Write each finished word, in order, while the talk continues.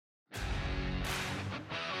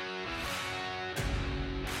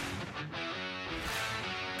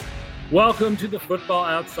Welcome to the Football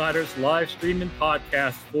Outsiders live streaming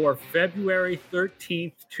podcast for February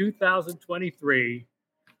 13th, 2023.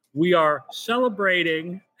 We are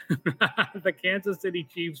celebrating the Kansas City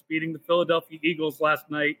Chiefs beating the Philadelphia Eagles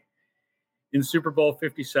last night in Super Bowl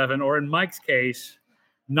 57, or in Mike's case,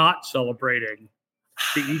 not celebrating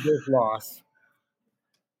the Eagles' loss.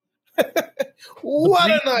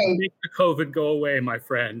 What a night! Make the COVID go away, my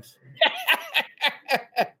friend.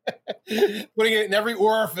 Putting it in every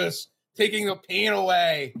orifice, taking the pain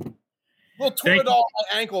away. We'll turn it all on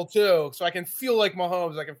my ankle, too, so I can feel like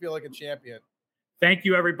Mahomes. I can feel like a champion. Thank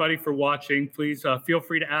you, everybody, for watching. Please feel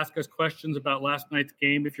free to ask us questions about last night's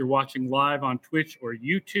game if you're watching live on Twitch or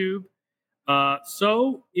YouTube.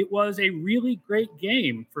 So it was a really great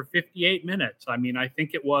game for 58 minutes. I mean, I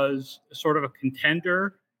think it was sort of a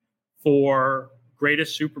contender for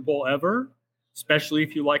greatest Super Bowl ever, especially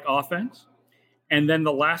if you like offense. And then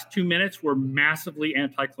the last 2 minutes were massively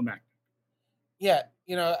anticlimactic. Yeah,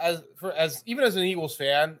 you know, even as an Eagles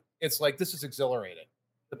fan, it's like, this is exhilarating.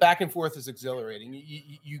 The back and forth is exhilarating.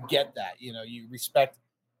 You get that, you know, you respect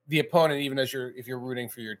the opponent, even as if you're rooting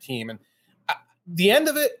for your team. And the end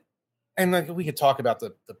of it, and like we could talk about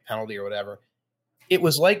the penalty or whatever, it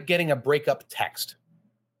was like getting a breakup text.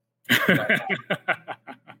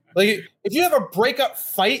 Like, if you have a breakup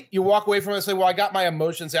fight, you walk away from it and say, well, I got my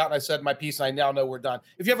emotions out and I said my piece and I now know we're done.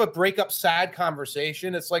 If you have a breakup sad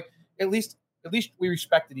conversation, it's like, at least we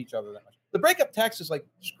respected each other that much. The breakup text is like,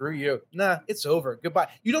 screw you. Nah, it's over. Goodbye.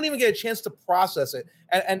 You don't even get a chance to process it.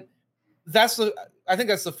 And I think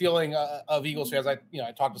that's the feeling of Eagles fans. I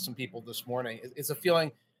talked to some people this morning. It's a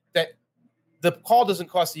feeling that the call doesn't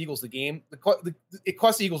cost the Eagles the game. It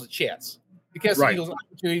costs the Eagles a chance. Because the Eagles an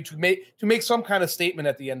opportunity to make some kind of statement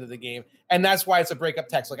at the end of the game. And that's why it's a breakup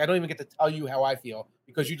text. Like, I don't even get to tell you how I feel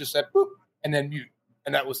because you just said, boop, and then mute.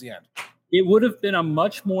 And that was the end. It would have been a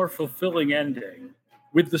much more fulfilling ending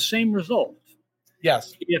with the same result.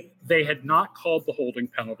 Yes. If they had not called the holding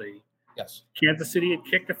penalty. Yes. Kansas City had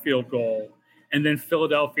kicked a field goal, and then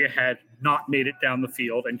Philadelphia had not made it down the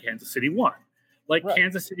field, and Kansas City won. Like, right.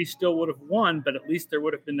 Kansas City still would have won, but at least there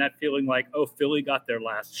would have been that feeling like, oh, Philly got their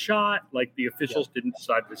last shot. Like, the officials didn't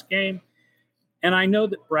decide this game. And I know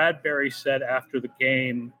that Bradbury said after the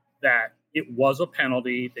game that it was a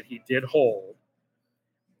penalty that he did hold.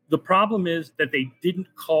 The problem is that they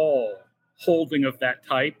didn't call holding of that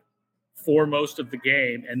type for most of the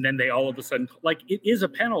game. And then they all of a sudden, like, it is a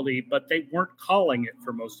penalty, but they weren't calling it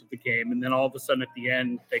for most of the game. And then all of a sudden at the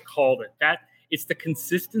end, they called it. It's the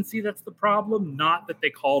consistency that's the problem, not that they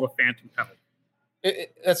called a phantom penalty.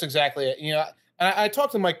 That's exactly it. You know, I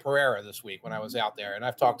talked to Mike Pereira this week when I was out there, and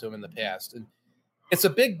I've talked to him in the past. And it's a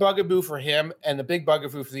big bugaboo for him and a big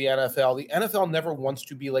bugaboo for the NFL. The NFL never wants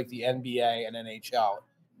to be like the NBA and NHL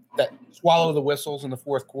that swallow the whistles in the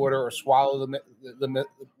fourth quarter or swallow the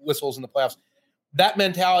whistles in the playoffs. That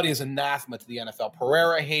mentality is anathema to the NFL.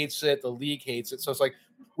 Pereira hates it. The league hates it. So it's like,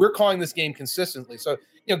 we're calling this game consistently. So,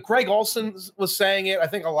 you know, Greg Olsen was saying it. I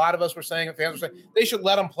think a lot of us were saying it. Fans were saying they should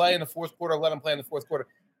let them play in the fourth quarter, let them play in the fourth quarter.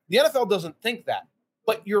 The NFL doesn't think that.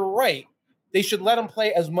 But you're right. They should let them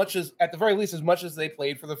play as much as, at the very least, as much as they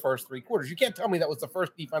played for the first three quarters. You can't tell me that was the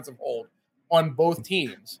first defensive hold on both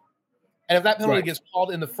teams. And if that penalty gets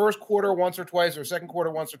called in the first quarter once or twice or second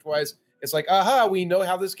quarter once or twice, it's like, we know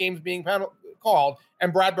how this game's being called.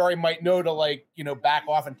 And Bradbury might know to, like, you know, back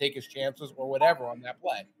off and take his chances or whatever on that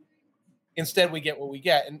play. Instead, we get what we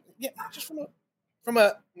get. And yeah, just from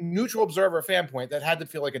a neutral observer fan point, that had to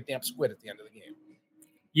feel like a damp squid at the end of the game.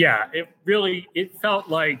 Yeah, it felt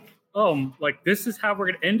like, this is how we're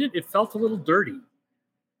going to end it. It felt a little dirty.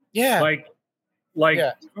 Yeah.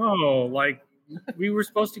 We were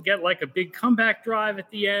supposed to get like a big comeback drive at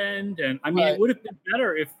the end. And I mean, It would have been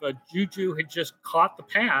better if Juju had just caught the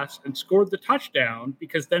pass and scored the touchdown,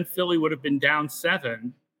 because then Philly would have been down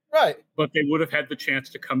 7. Right. But they would have had the chance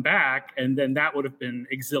to come back, and then that would have been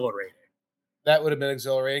exhilarating. That would have been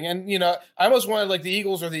exhilarating. And, you know, I almost wanted, like, the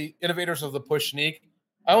Eagles are the innovators of the push sneak.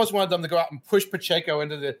 I almost wanted them to go out and push Pacheco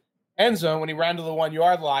into the end zone when he ran to the 1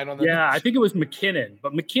 yard line. I think it was McKinnon.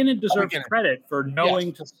 But McKinnon deserves credit for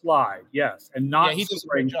knowing to slide, and not he does a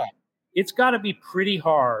great job. It's got to be pretty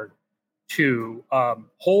hard to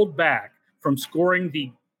hold back from scoring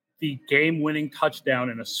the game-winning touchdown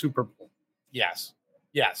in a Super Bowl. Yes.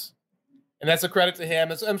 And that's a credit to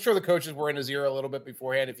him. I'm sure the coaches were in his ear a little bit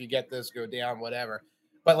beforehand. If you get this, go down, whatever.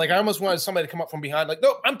 But, like, I almost wanted somebody to come up from behind, like,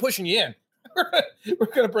 no, I'm pushing you in. We're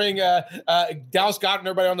going to bring Dallas Goedert and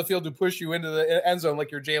everybody on the field to push you into the end zone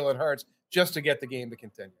like you're Jalen Hurts, just to get the game to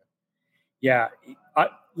continue. Yeah.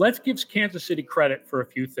 Let's give Kansas City credit for a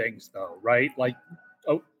few things, though, right? Like,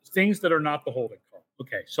 things that are not the holding call.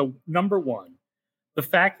 Okay, so number one, the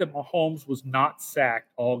fact that Mahomes was not sacked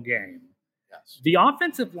all game. Yes. The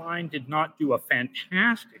offensive line did not do a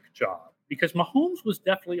fantastic job because Mahomes was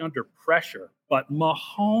definitely under pressure, but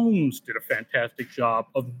Mahomes did a fantastic job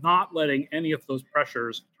of not letting any of those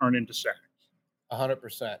pressures turn into sacks.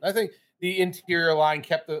 100%. I think the interior line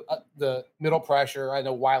kept the middle pressure. I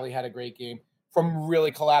know Wiley had a great game from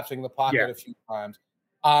really collapsing the pocket a few times.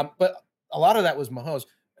 But a lot of that was Mahomes.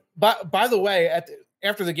 But by the way,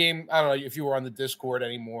 after the game, I don't know if you were on the Discord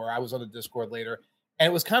anymore. I was on the Discord later. And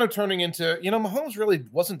it was kind of turning into, Mahomes really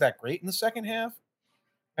wasn't that great in the second half.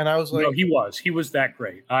 And I was like, no, he was that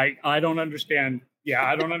great. I don't understand. Yeah,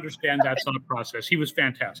 I don't understand that thought process. He was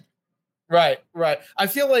fantastic. Right. I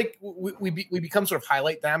feel like we become sort of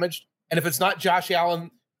highlight damaged. And if it's not Josh Allen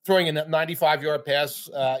throwing a 95-yard pass,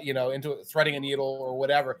 into threading a needle or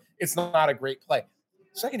whatever, it's not a great play.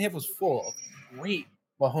 Second half was full of great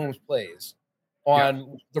Mahomes plays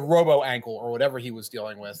on the robo ankle or whatever he was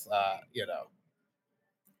dealing with,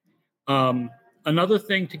 Another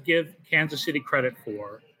thing to give Kansas City credit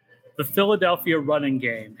for, the Philadelphia running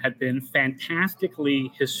game had been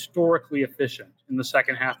fantastically, historically efficient in the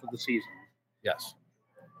second half of the season. Yes.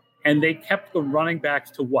 And they kept the running backs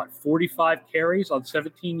to 45 carries on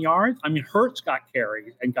 17 yards? I mean, Hurts got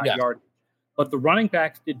carries and got yardage, but the running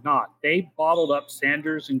backs did not. They bottled up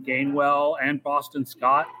Sanders and Gainwell and Boston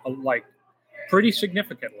Scott, pretty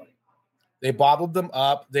significantly. They bottled them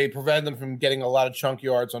up. They prevented them from getting a lot of chunk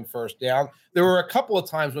yards on first down. There were a couple of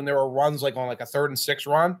times when there were runs on a 3rd and 6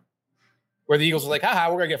 run where the Eagles were like,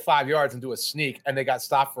 we're going to get 5 yards and do a sneak, and they got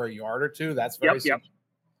stopped for a yard or two. That's very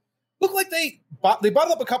Looked like they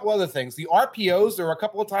bottled up a couple other things. The RPOs, there were a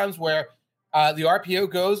couple of times where the RPO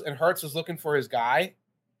goes and Hurts is looking for his guy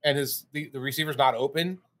and the receiver's not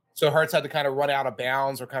open. So Hurts had to kind of run out of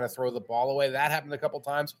bounds or kind of throw the ball away. That happened a couple of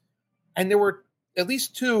times. And there were at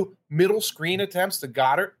least 2 middle screen attempts to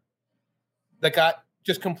Goddard that got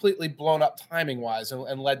just completely blown up timing-wise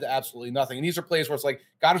and led to absolutely nothing. And these are plays where it's like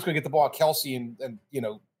Goddard's going to get the ball at Kelsey and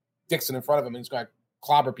Dixon in front of him, and he's going to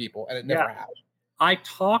clobber people, and it never happened. I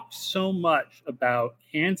talked so much about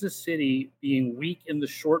Kansas City being weak in the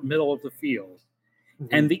short middle of the field,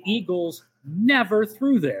 and the Eagles never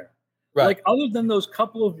threw there. Right. Other than those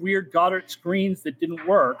couple of weird Goddard screens that didn't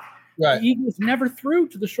work, the Eagles never threw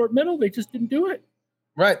to the short middle. They just didn't do it.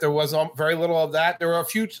 Right. There was very little of that. There were a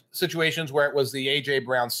few situations where it was the A.J.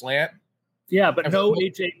 Brown slant. Yeah, but no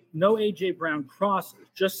A.J. Brown crosses,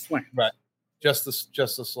 just slant. Right. Just the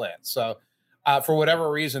slant. So for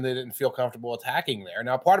whatever reason, they didn't feel comfortable attacking there.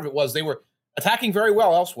 Now, part of it was they were attacking very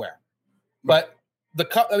well elsewhere. But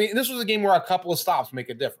this was a game where a couple of stops make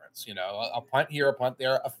a difference. A punt here, a punt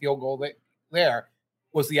there, a field goal there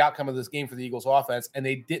was the outcome of this game for the Eagles offense, and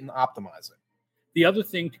they didn't optimize it. The other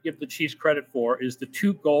thing to give the Chiefs credit for is the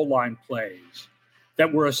 2 goal line plays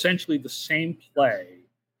that were essentially the same play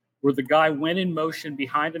where the guy went in motion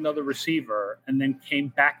behind another receiver and then came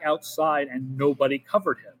back outside and nobody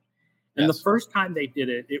covered him. And the first time they did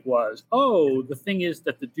it, it was, the thing is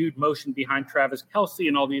that the dude motioned behind Travis Kelce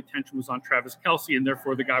and all the attention was on Travis Kelce and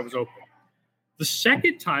therefore the guy was open. The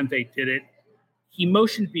second time they did it, he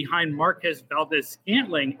motioned behind Marquez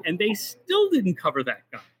Valdez-Scantling and they still didn't cover that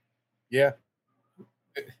guy. Yeah.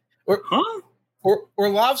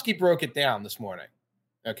 Orlovsky broke it down this morning.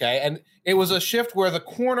 Okay. And it was a shift where the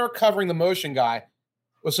corner covering the motion guy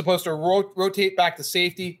was supposed to rotate back to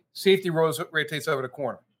safety. Safety rotates over to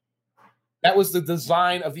corner. That was the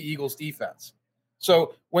design of the Eagles defense.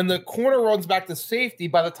 So when the corner runs back to safety,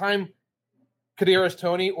 by the time Kadarius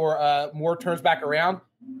Toney or Moore turns back around,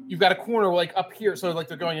 you've got a corner up here. So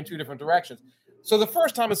they're going in 2 different directions. So the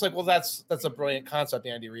first time it's that's a brilliant concept,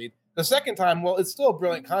 Andy Reid. The second time, it's still a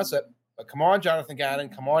brilliant concept. But come on, Jonathan Gannon.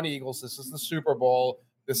 Come on, Eagles. This is the Super Bowl.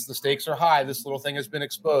 The stakes are high. This little thing has been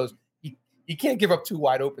exposed. You can't give up 2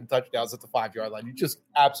 wide open touchdowns at the 5-yard line. You just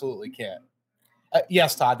absolutely can't.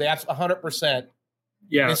 Yes, Todd. They 100%.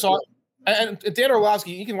 Yeah. They saw, and Dan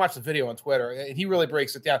Orlovsky, you can watch the video on Twitter, and he really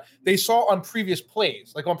breaks it down. They saw on previous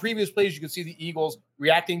plays. On previous plays, you could see the Eagles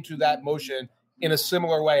reacting to that motion in a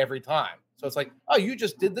similar way every time. So it's you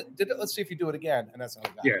just did it. Let's see if you do it again. And that's how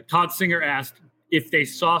we got it. Todd Singer asked if they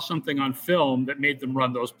saw something on film that made them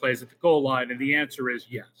run those plays at the goal line, and the answer is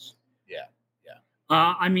yes. Yeah.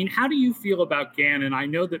 How do you feel about Gannon? I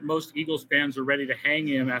know that most Eagles fans are ready to hang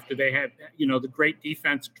him after they had, the great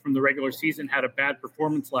defense from the regular season had a bad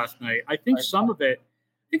performance last night. I think some of it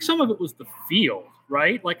was the field,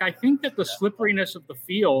 right? I think that the slipperiness of the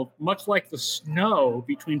field, much like the snow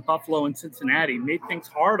between Buffalo and Cincinnati, made things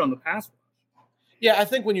hard on the pass rush. Yeah, I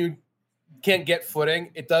think when you can't get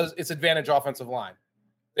footing, it's advantage offensive line.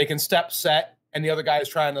 They can step set and the other guy is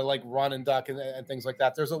trying to like run and duck and things like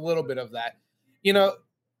that. There's a little bit of that. You know,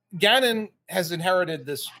 Gannon has inherited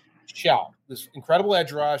this shell, this incredible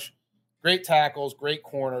edge rush, great tackles, great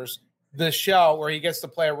corners, this shell where he gets to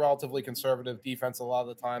play a relatively conservative defense a lot of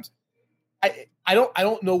the times. I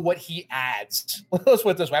don't know what he adds. Let's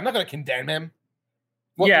put it this way. I'm not going to condemn him.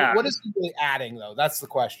 What is he really adding, though? That's the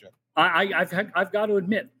question. I've got to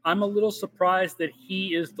admit, I'm a little surprised that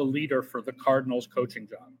he is the leader for the Cardinals coaching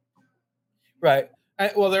job. Right.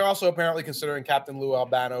 Well, they're also apparently considering Captain Lou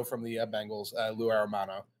Albano from the Bengals, Lou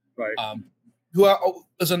Aramano. Right. Who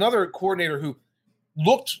is another coordinator who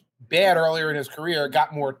looked bad earlier in his career,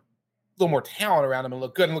 got a little more talent around him and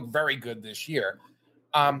looked good and looked very good this year.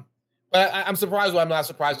 But I'm surprised. Well, I'm not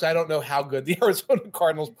surprised. I don't know how good the Arizona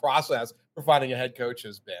Cardinals process for finding a head coach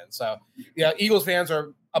has been. So, yeah, Eagles fans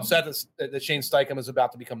are upset that Shane Steichen is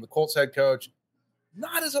about to become the Colts head coach.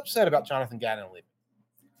 Not as upset about Jonathan Gannon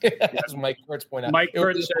leaving. As Mike Kurtz pointed out. Mike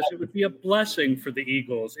Kurtz says it would be a blessing for the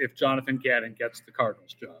Eagles if Jonathan Gannon gets the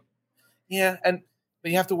Cardinals job. Yeah, but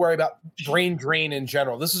you have to worry about brain drain in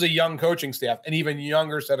general. This is a young coaching staff, an even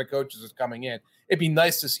younger set of coaches is coming in. It'd be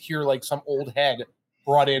nice to hear like some old head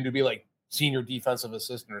brought in to be like senior defensive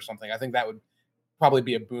assistant or something. I think that would probably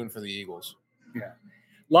be a boon for the Eagles. Yeah.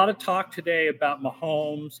 A lot of talk today about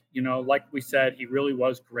Mahomes. You know, like we said, he really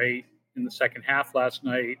was great in the second half last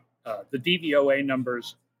night. The DVOA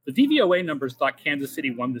numbers thought Kansas City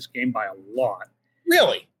won this game by a lot.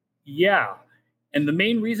 Really? Yeah. And the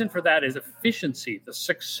main reason for that is efficiency. The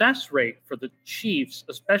success rate for the Chiefs,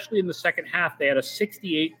 especially in the second half, they had a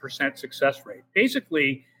 68% success rate.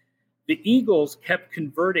 Basically, the Eagles kept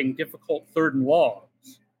converting difficult third and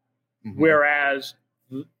longs, whereas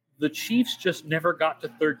the Chiefs just never got to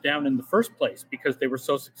third down in the first place because they were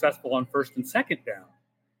so successful on first and second down.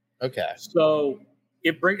 Okay. So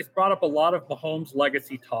it's brought up a lot of Mahomes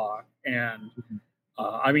legacy talk. And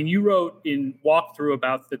I mean, you wrote in walkthrough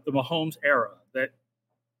about the Mahomes era that,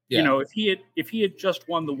 you know, if he had just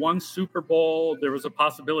won the one Super Bowl, there was a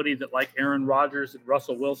possibility that like Aaron Rodgers and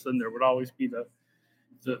Russell Wilson, there would always be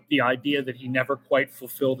the idea that he never quite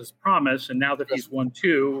fulfilled his promise. And now that he's won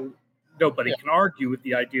two, nobody can argue with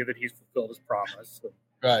the idea that he's fulfilled his promise. So.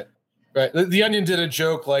 Right. The Onion did a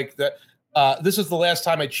joke like that. This is the last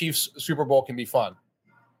time a Chiefs Super Bowl can be fun.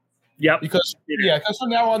 Yep. Because from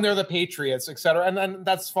now on they're the Patriots, et cetera. And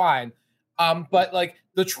that's fine. But like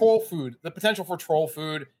the potential for troll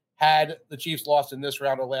food had the Chiefs lost in this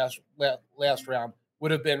round or last round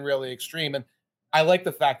would have been really extreme. And I like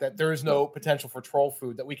the fact that there is no potential for troll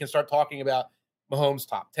food, that we can start talking about Mahomes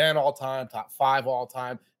top 10 all time, top 5 all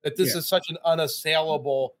time, that this is such an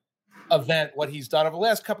unassailable event, what he's done over the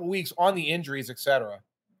last couple of weeks on the injuries, et cetera.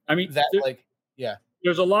 I mean,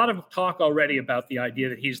 there's a lot of talk already about the idea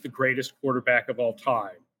that he's the greatest quarterback of all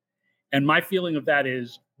time. And my feeling of that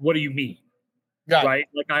is, what do you mean? Right?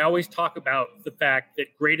 Like I always talk about the fact that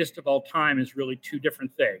greatest of all time is really two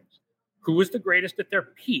different things. Who was the greatest at their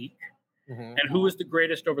peak and who was the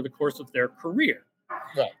greatest over the course of their career?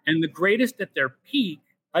 Right. And the greatest at their peak,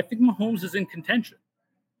 I think Mahomes is in contention.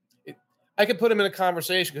 I could put him in a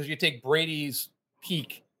conversation because you take Brady's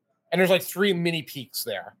peak and there's like 3 mini peaks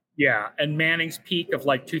there. Yeah. And Manning's peak of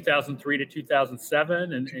like 2003 to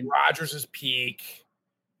 2007 and Rodgers' peak.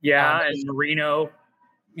 Yeah. And Marino.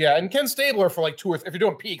 Yeah. And Ken Stabler for like 2 or 3, if you're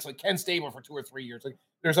doing peaks, like Ken Stabler for 2 or 3 years, like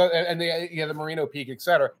there's the Marino peak, et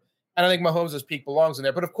cetera. And I think Mahomes' peak belongs in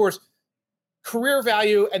there. But of course, career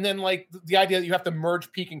value and then like the idea that you have to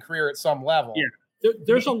merge peak and career at some level. Yeah.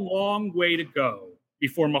 There's a long way to go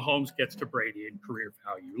before Mahomes gets to Brady in career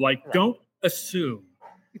value. Like, don't assume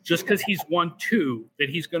just because he's won 2 that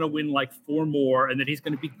he's going to win like 4 more and that he's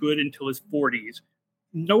going to be good until his 40s.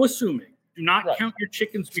 No assuming. Do not count your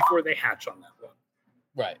chickens before they hatch on that one.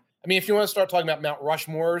 Right. I mean, if you want to start talking about Mount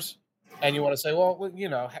Rushmores and you want to say, well, you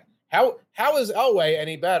know, how is Elway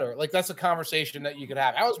any better? Like, that's a conversation that you could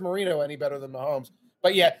have. How is Marino any better than Mahomes?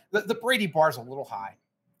 But yeah, the Brady bar's a little high.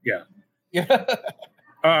 Yeah. Yeah.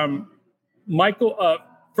 Michael,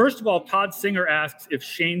 first of all, Todd Singer asks if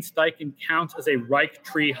Shane Steichen counts as a Reich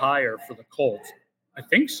tree hire for the Colts. I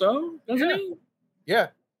think so, doesn't he? Yeah.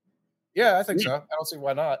 Yeah, I think so. I don't see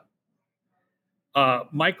why not.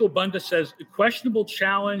 Michael Bunda says, a questionable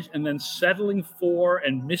challenge and then settling for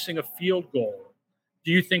and missing a field goal.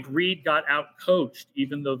 Do you think Reed got out-coached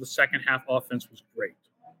even though the second half offense was great?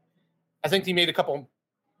 I think he made a couple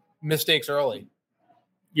mistakes early.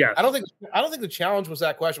 Yeah. I don't think the challenge was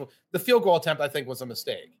that questionable. The field goal attempt, I think, was a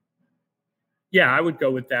mistake. Yeah, I would go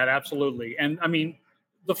with that. Absolutely. And I mean,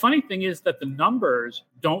 the funny thing is that the numbers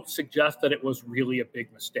don't suggest that it was really a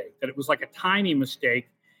big mistake, that it was like a tiny mistake.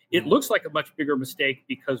 It looks like a much bigger mistake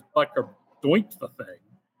because Butker doinked the thing.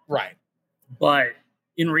 Right. But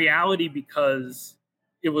in reality, because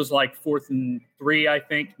it was like 4th and 3, I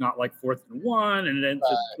think, not like 4th and 1, and it's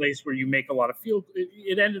a place where you make a lot of field.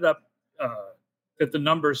 It ended up that the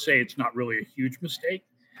numbers say it's not really a huge mistake.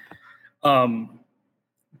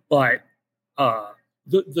 But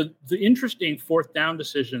the interesting 4th down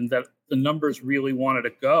decision that the numbers really wanted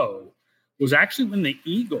to go was actually when the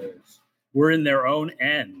Eagles were in their own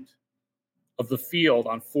end of the field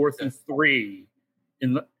on 4th and 3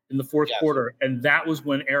 in the fourth quarter, and that was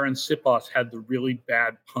when Aaron Siposs had the really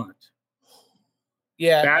bad punt.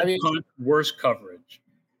 Yeah, bad punt, worse coverage.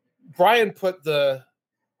 Brian put the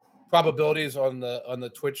probabilities on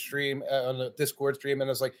the Twitch stream, on the Discord stream, and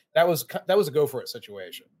it's like that was a go for it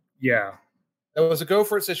situation. Yeah, that was a go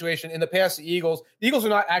for it situation. In the past, the Eagles are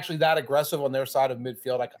not actually that aggressive on their side of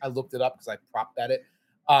midfield. I looked it up because I prop bet it.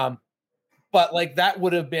 But like that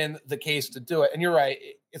would have been the case to do it. And you're right.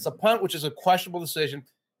 It's a punt, which is a questionable decision.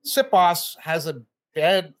 Siposs has a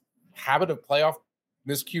bad habit of playoff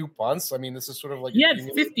miscue punts. I mean, this is sort of like he had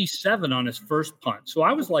 57 on his first punt. So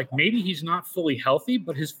I was like, maybe he's not fully healthy,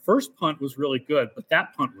 but his first punt was really good. But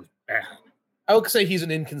that punt was bad. I would say he's an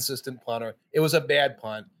inconsistent punter. It was a bad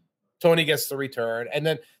punt. Tony gets the return. And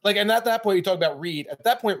then, like, and at that point, you talk about Reed. At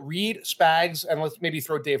that point, Reed, Spags, and let's maybe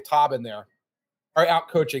throw Dave Taub in there, are out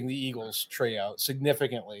coaching the Eagles trio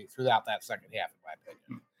significantly throughout that second half, in my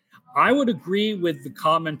opinion. I would agree with the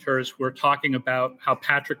commenters who are talking about how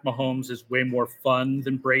Patrick Mahomes is way more fun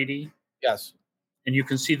than Brady. Yes. And you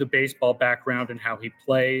can see the baseball background and how he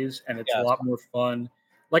plays, and it's a lot more fun.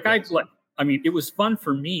 Like, yes. I mean, it was fun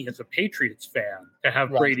for me as a Patriots fan to have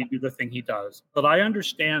Brady do the thing he does. But I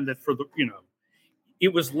understand that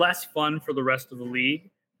it was less fun for the rest of the league.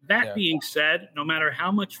 That being said, no matter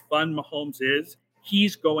how much fun Mahomes is,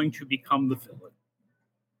 he's going to become the villain.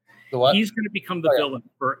 He's going to become the villain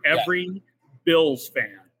for every Bills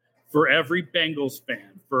fan, for every Bengals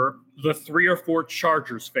fan, for the 3 or 4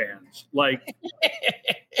 Chargers fans. Like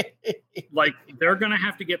they're going to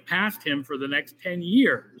have to get past him for the next 10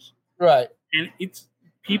 years. Right. And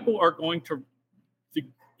people are going to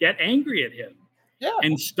get angry at him. Yeah.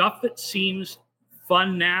 And stuff that seems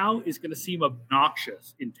fun now is going to seem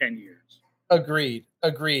obnoxious in 10 years. Agreed.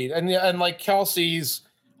 And like Kelsey's,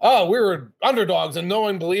 we were underdogs and no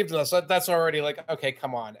one believed in us. That's already like, okay,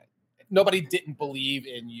 come on. Nobody didn't believe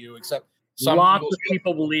in you except some lots of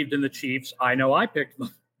people believed in the Chiefs. I know I picked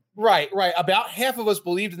them. Right. About half of us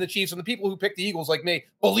believed in the Chiefs, and the people who picked the Eagles, like me,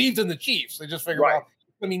 believed in the Chiefs. They just figured, well,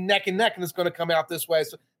 it's going to be neck and neck, and it's going to come out this way.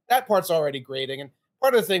 So that part's already grating. And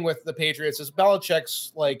part of the thing with the Patriots is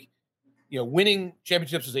Belichick's winning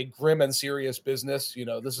championships is a grim and serious business.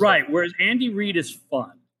 This is right. Whereas Andy Reid is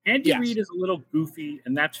fun. Andy Reid is a little goofy,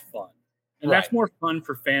 and that's fun. And that's more fun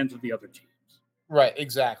for fans of the other teams. Right,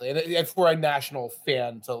 exactly. And for a national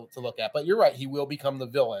fan to look at. But you're right. He will become the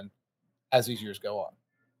villain as these years go on.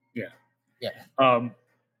 Yeah.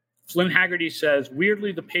 Flynn Haggerty says,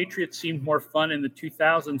 weirdly, the Patriots seemed more fun in the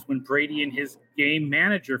 2000s when Brady in his game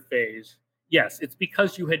manager phase. Yes, it's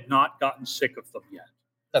because you had not gotten sick of them yet.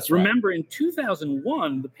 That's right. Remember, in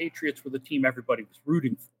 2001, the Patriots were the team everybody was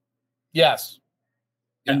rooting for. Yes.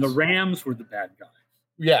 And the Rams were the bad guys.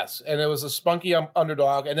 Yes, and it was a spunky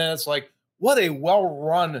underdog. And then it's like, what a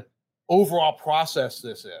well-run overall process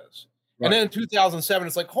this is. Right. And then in 2007,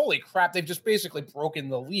 it's like, holy crap, they've just basically broken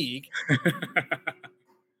the league.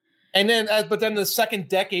 And then, but then the second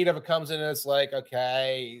decade of it comes in, and it's like,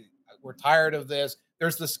 okay, we're tired of this.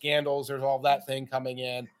 There's the scandals. There's all that thing coming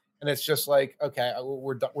in. And it's just like, okay,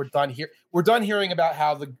 we're done here. We're done hearing about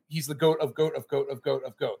how he's the goat of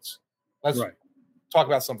goats. Let's talk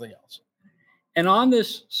about something else. And on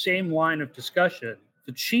this same line of discussion,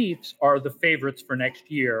 the Chiefs are the favorites for next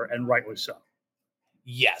year, and rightly so.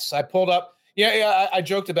 Yes, I pulled up. I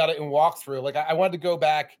joked about it in walkthrough. Like I wanted to go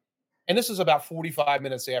back, and this is about 45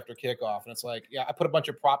 minutes after kickoff, and it's like, I put a bunch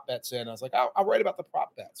of prop bets in. I was like, I'll write about the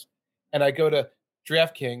prop bets, and I go to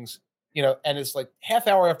DraftKings, and it's like half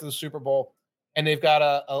hour after the Super Bowl, and they've got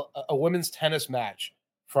a women's tennis match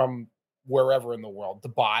from wherever in the world,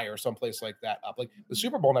 Dubai or someplace like that up. Like the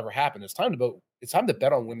Super Bowl never happened. It's time to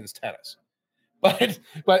bet on women's tennis. But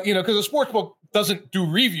because the sports book doesn't do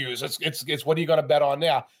reviews, it's what are you going to bet on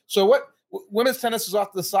now? So what women's tennis is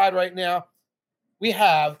off to the side right now. We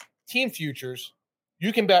have team futures.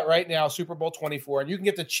 You can bet right now Super Bowl 24, and you can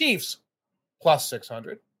get the Chiefs plus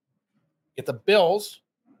 600, get the Bills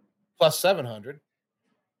plus 700,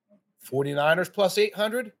 49ers plus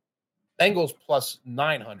 800, Bengals plus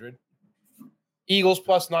 900, Eagles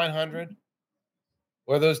plus 900,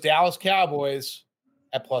 or those Dallas Cowboys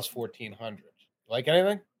at plus 1,400. Like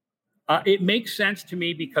anything? It makes sense to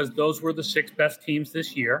me because those were the 6 best teams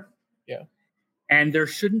this year. Yeah. And there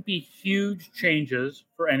shouldn't be huge changes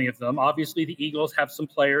for any of them. Obviously, the Eagles have some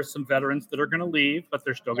players, some veterans that are going to leave, but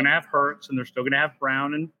they're still going to have Hurts, and they're still going to have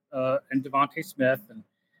Brown and Devontae Smith.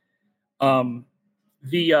 And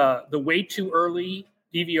the way too early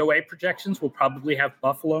DVOA projections will probably have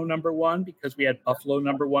Buffalo number 1 because we had Buffalo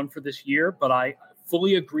number 1 for this year. But I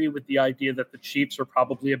fully agree with the idea that the Chiefs are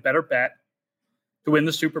probably a better bet to win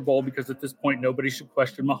the Super Bowl because at this point nobody should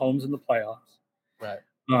question Mahomes in the playoffs. Right.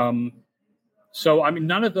 So, I mean,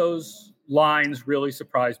 none of those lines really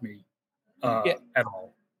surprise me at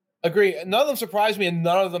all. Agree. None of them surprise me, and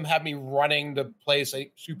none of them have me running to place a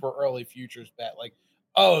super early futures bet. Like,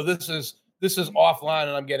 oh, this is offline,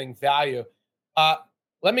 and I'm getting value.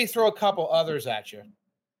 Let me throw a couple others at you.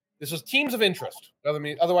 This is teams of interest,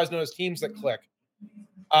 otherwise known as teams that click.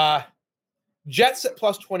 Jets at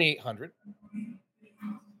plus 2,800.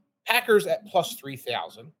 Packers at plus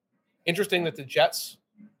 3,000. Interesting that the Jets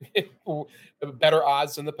have better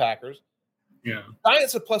odds than the Packers. Yeah.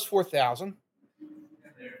 Giants at plus 4,000.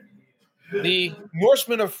 The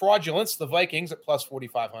Norsemen of Fraudulence, the Vikings, at plus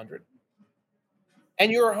 4,500.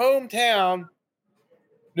 And your hometown,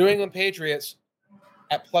 New England Patriots,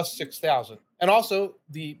 at plus 6,000. And also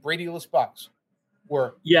the Brady-less Bucks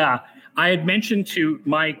were. Yeah. I had mentioned to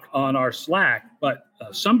Mike on our Slack, but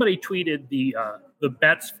somebody tweeted the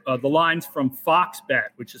bets, the lines from Fox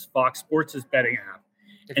Bet, which is Fox Sports' betting app.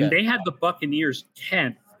 Okay. And they had the Buccaneers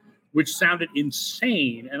 10th, which sounded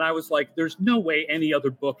insane. And I was like, there's no way any other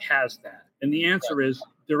book has that. And the answer is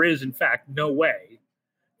there is, in fact, no way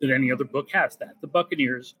that any other book has that. The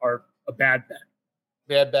Buccaneers are a bad bet.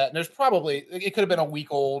 Bad bet. And there's probably, it could have been a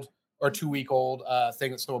week old or 2 week old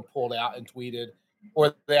thing that someone pulled out and tweeted,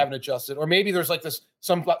 or they haven't adjusted. Or maybe there's like this,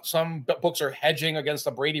 some books are hedging against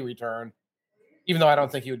the Brady return, even though I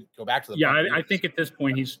don't think he would go back to the Buccaneers. I think at this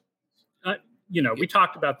point he's, we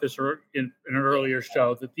talked about this in an earlier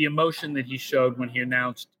show, that the emotion that he showed when he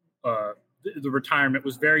announced the retirement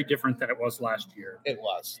was very different than it was last year. It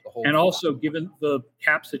was. And also, given the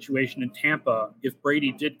cap situation in Tampa, if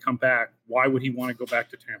Brady did come back, why would he want to go back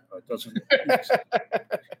to Tampa? It doesn't make sense.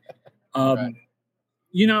 Right.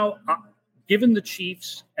 Given the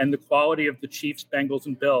Chiefs and the quality of the Chiefs, Bengals,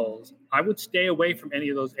 and Bills, I would stay away from any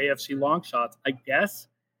of those AFC long shots. I guess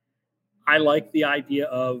I like the idea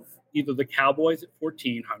of either the Cowboys at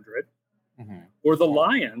 1,400 or the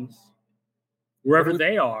Lions, wherever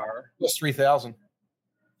they are. Plus 3,000.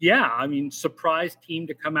 Yeah, I mean, surprise team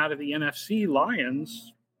to come out of the NFC,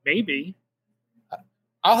 Lions, maybe.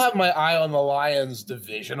 I'll have my eye on the Lions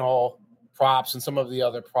divisional props and some of the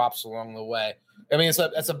other props along the way. I mean,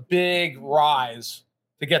 it's a big rise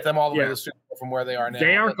to get them all the way to the Super Bowl from where they are now.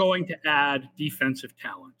 They are going to add defensive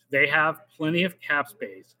talent. They have plenty of cap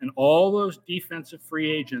space, and all those defensive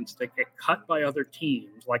free agents that get cut by other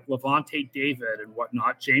teams, like Levante David and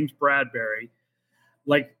whatnot, James Bradbury,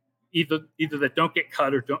 like either that don't get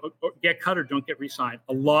cut or don't get re-signed.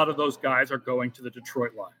 A lot of those guys are going to the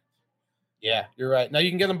Detroit Lions. Yeah, you're right. Now you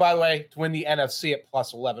can get them, by the way, to win the NFC at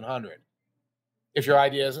plus 1,100. If your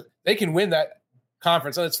idea is they can win that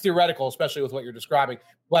conference, and it's theoretical, especially with what you're describing.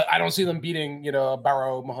 But I don't see them beating, a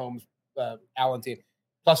Burrow, Mahomes, Allen team.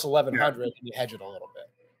 Plus 1,100, and you hedge it a little bit.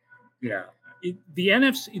 Yeah. The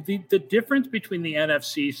NFC, the difference between the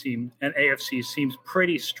NFC and AFC seems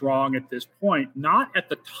pretty strong at this point, not at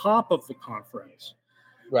the top of the conference,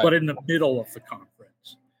 but in the middle of the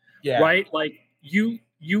conference. Yeah. Right? Like you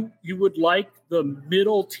would like the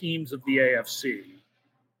middle teams of the AFC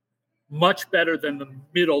much better than the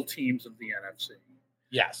middle teams of the NFC.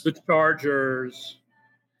 Yes. The Chargers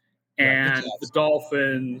and the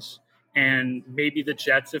Dolphins and maybe the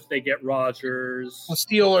Jets if they get Rodgers. The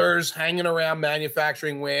Steelers hanging around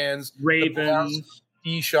manufacturing wins. Ravens.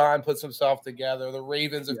 Deshaun puts himself together. The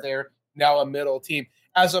Ravens, if they're now a middle team,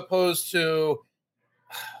 as opposed to,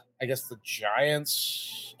 I guess, the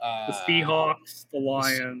Giants. The Seahawks, the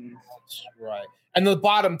Lions. Right. And the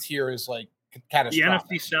bottom tier is like catastrophic.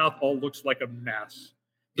 The NFC South all looks like a mess.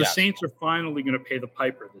 The Saints are finally going to pay the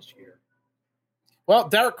piper this year. Well,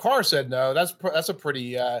 Derek Carr said no. That's a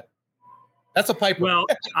pretty that's a piper. Well,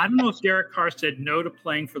 I don't know if Derek Carr said no to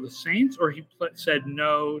playing for the Saints or he said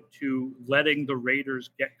no to letting the Raiders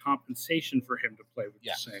get compensation for him to play with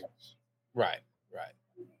the Saints. Right.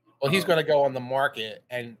 Well, he's going to go on the market,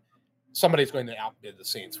 and somebody's going to outbid the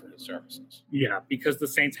Saints for his services. Yeah, because the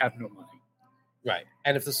Saints have no money. Right.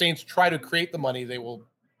 And if the Saints try to create the money, they will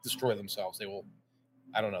destroy themselves. They will,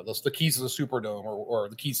 I don't know, the keys to the Superdome or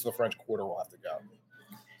the keys to the French Quarter will have to go.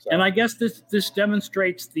 So. And I guess this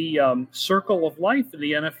demonstrates the circle of life in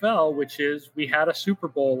the NFL, which is we had a Super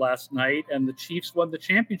Bowl last night and the Chiefs won the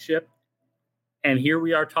championship. And here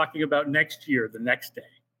we are talking about next year, the next day.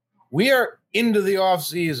 We are into the off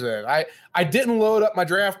season. I didn't load up my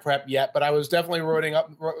draft prep yet, but I was definitely loading up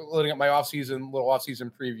my little off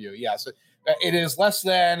season preview. Yes, it is less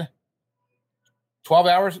than 12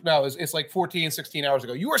 hours. No, it's like 14, 16 hours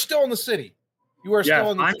ago. You are still in the city. You are still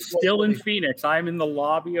in the I'm still in Phoenix. I'm in the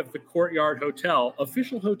lobby of the Courtyard Hotel,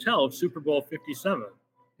 official hotel of Super Bowl 57.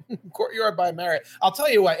 Courtyard by Marriott. I'll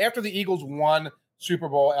tell you what, after the Eagles won Super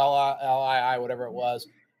Bowl LII, whatever it was,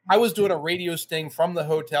 I was doing a radio sting from the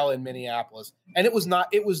hotel in Minneapolis, and it was not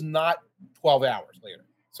 12 hours later.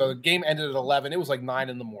 So the game ended at 11. It was like 9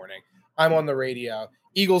 in the morning. I'm on the radio.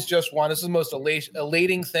 Eagles just won. This is the most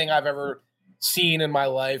elating thing I've ever seen in my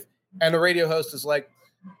life. And the radio host is like,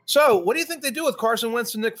 so what do you think they do with Carson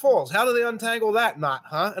Wentz and Nick Foles? How do they untangle that knot,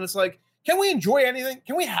 huh? And it's like, can we enjoy anything?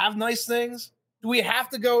 Can we have nice things? Do we have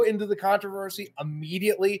to go into the controversy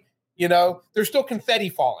immediately? You know, there's still confetti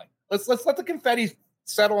falling. Let's let the confetti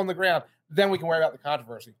settle on the ground. Then we can worry about the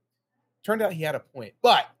controversy. Turned out he had a point,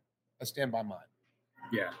 but I stand by mine.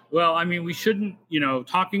 Yeah. Well, I mean, we shouldn't,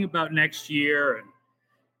 talking about next year and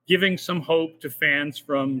giving some hope to fans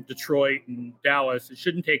from Detroit and Dallas, it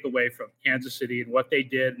shouldn't take away from Kansas City and what they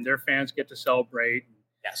did, and their fans get to celebrate.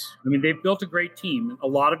 Yes. I mean, they've built a great team. A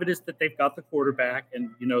lot of it is that they've got the quarterback, and,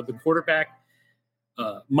 the quarterback,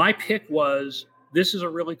 my pick was, this is a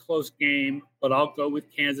really close game, but I'll go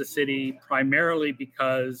with Kansas City primarily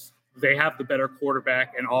because they have the better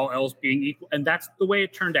quarterback and all else being equal. And that's the way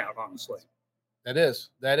it turned out, honestly. That is.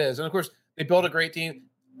 And of course, they built a great team,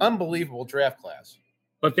 unbelievable draft class.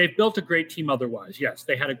 But they've built a great team otherwise. Yes,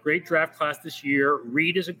 they had a great draft class this year.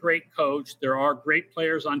 Reed is a great coach. There are great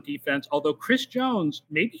players on defense. Although Chris Jones,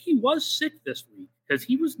 maybe he was sick this week because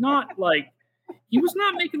he was not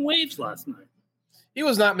making waves last night. He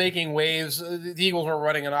was not making waves. The Eagles were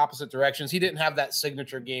running in opposite directions. He didn't have that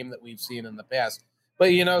signature game that we've seen in the past.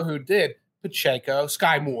 But you know who did? Pacheco,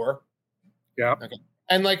 Sky Moore. Yeah. Okay.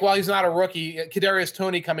 And while he's not a rookie, Kadarius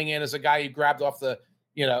Toney coming in as a guy you grabbed off the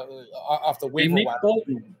waiver wire.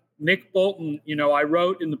 Nick Bolton, I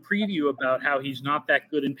wrote in the preview about how he's not that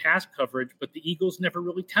good in pass coverage, but the Eagles never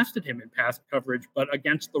really tested him in pass coverage. But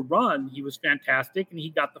against the run, he was fantastic, and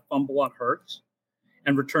he got the fumble on Hurts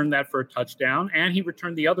and returned that for a touchdown. And he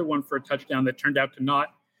returned the other one for a touchdown that turned out to not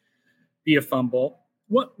be a fumble.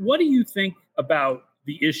 What do you think about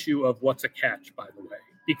the issue of what's a catch, by the way?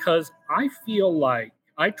 Because I feel like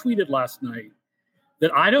I tweeted last night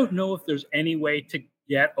that I don't know if there's any way to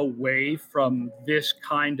get away from this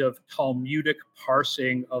kind of Talmudic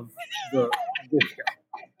parsing of the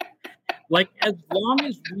as long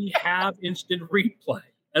as we have instant replay,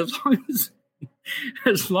 as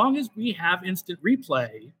long as we have instant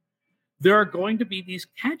replay, there are going to be these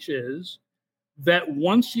catches that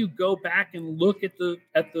once you go back and look at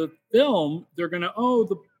the film, they're going to,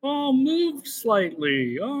 the ball moved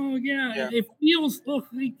slightly. Oh, yeah. It feels a little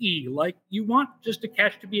freaky. Like you want just a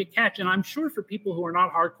catch to be a catch. And I'm sure for people who are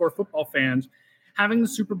not hardcore football fans, having the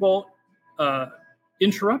Super Bowl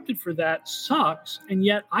interrupted for that sucks. And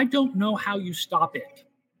yet I don't know how you stop it.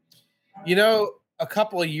 A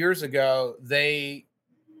couple of years ago, they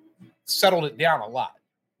settled it down a lot.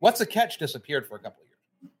 What's a catch disappeared for a couple of years.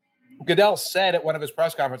 Goodell said at one of his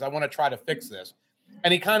press conferences, I want to try to fix this.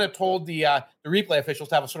 And he kind of told the replay officials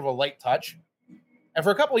to have a sort of a light touch. And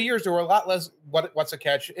for a couple of years, there were a lot less what's a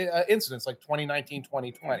catch incidents like 2019,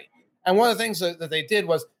 2020. And one of the things that they did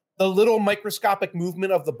was the little microscopic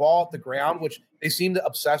movement of the ball at the ground, which they seemed to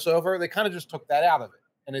obsess over. They kind of just took that out of it.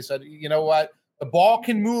 And they said, you know what? The ball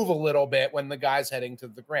can move a little bit when the guy's heading to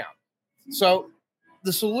the ground. So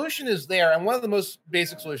the solution is there. And one of the most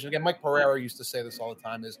basic solutions, again, Mike Pereira used to say this all the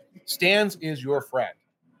time, is stands is your friend.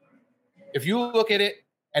 If you look at it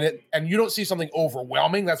and you don't see something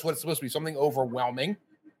overwhelming, that's what it's supposed to be, something overwhelming.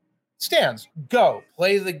 Stands, go,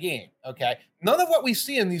 play the game, okay? None of what we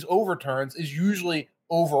see in these overturns is usually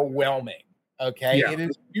overwhelming, okay? Yeah. It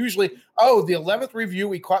is usually, the 11th review,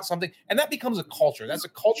 we caught something, and that becomes a culture. That's a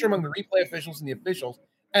culture among the replay officials and the officials.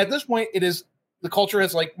 And at this point, the culture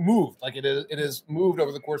has moved, it has moved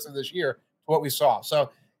over the course of this year to what we saw. So,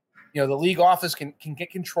 the league office can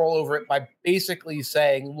get control over it by basically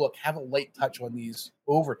saying, look, have a light touch on these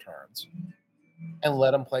overturns and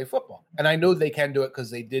let them play football. And I know they can do it because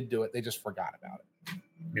they did do it. They just forgot about it.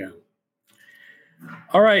 Yeah.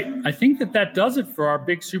 All right. I think that does it for our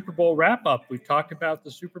big Super Bowl wrap up. We've talked about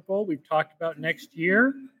the Super Bowl. We've talked about next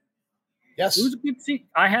year. Yes. It was a good season.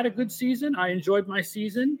 I had a good season. I enjoyed my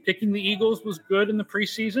season. Picking the Eagles was good in the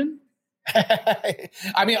preseason.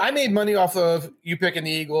 I mean, I made money off of you picking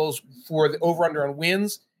the Eagles for the over/under on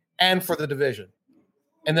wins and for the division,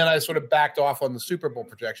 and then I sort of backed off on the Super Bowl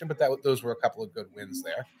projection. But those were a couple of good wins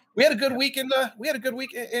there. We had a good week in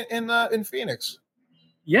Phoenix.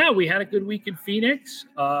 Yeah, we had a good week in Phoenix.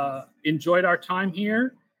 Enjoyed our time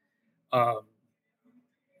here.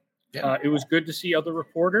 It was good to see other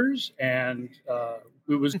reporters, and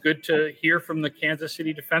it was good to hear from the Kansas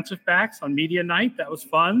City defensive backs on media night. That was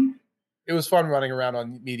fun. It was fun running around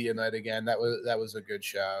on media night again. That was a good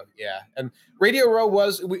show. Yeah. And Radio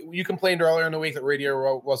Row you complained earlier in the week that Radio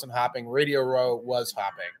Row wasn't hopping. Radio Row was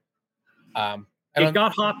hopping. It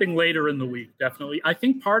got hopping later in the week, definitely. I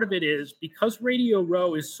think part of it is because Radio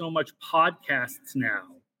Row is so much podcasts now.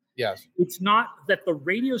 Yes. It's not that the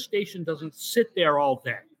radio station doesn't sit there all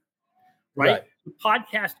day, right? The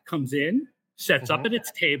podcast comes in, sets up at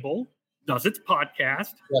its table, does its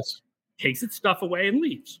podcast, takes its stuff away and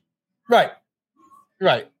leaves. Right.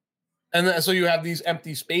 And so you have these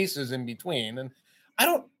empty spaces in between. And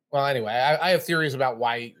anyway, I have theories about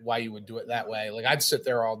why you would do it that way. Like I'd sit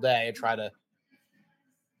there all day and try to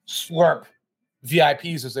slurp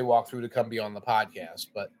VIPs as they walk through to come be on the podcast.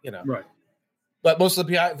 But, Right. But most of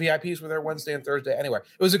the VIPs were there Wednesday and Thursday. Anyway,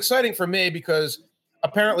 it was exciting for me because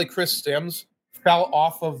apparently Chris Sims fell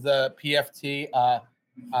off of the PFT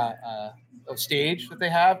stage that they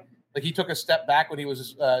have. Like he took a step back when he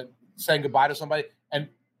was saying goodbye to somebody and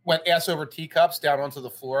went ass over teacups down onto the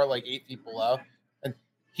floor like 8 feet below. And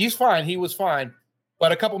he's fine. He was fine.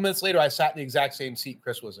 But a couple minutes later, I sat in the exact same seat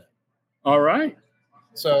Chris was in. All right.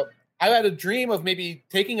 So I had a dream of maybe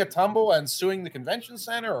taking a tumble and suing the convention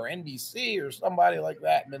center or NBC or somebody like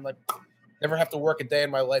that, and then like never have to work a day in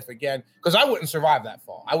my life again because I wouldn't survive that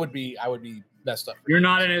fall. I would be messed up. You're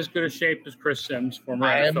not in as good a shape as Chris Sims, former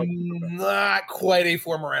I NFL am not quite a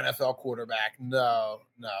former NFL quarterback. No.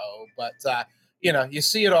 But you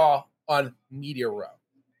see it all on Media Row.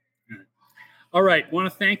 All right. Want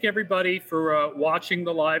to thank everybody for watching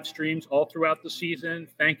the live streams all throughout the season.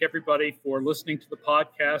 Thank everybody for listening to the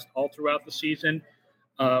podcast all throughout the season.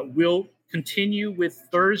 We'll continue with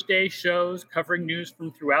Thursday shows covering news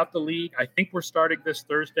from throughout the league. I think we're starting this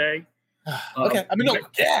Thursday. Okay.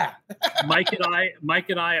 Mike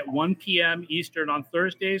and I at 1 p.m. Eastern on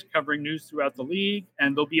Thursdays covering news throughout the league.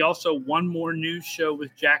 And there'll be also one more news show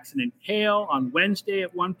with Jackson and Kale on Wednesday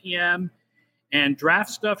at 1 p.m. And draft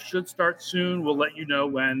stuff should start soon. We'll let you know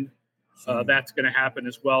when that's going to happen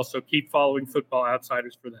as well. So keep following Football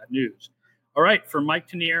Outsiders for that news. All right. For Mike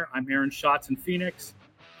Tanier, I'm Aaron Schatz in Phoenix.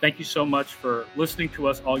 Thank you so much for listening to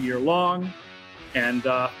us all year long. And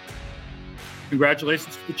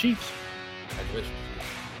congratulations to the Chiefs. Congratulations.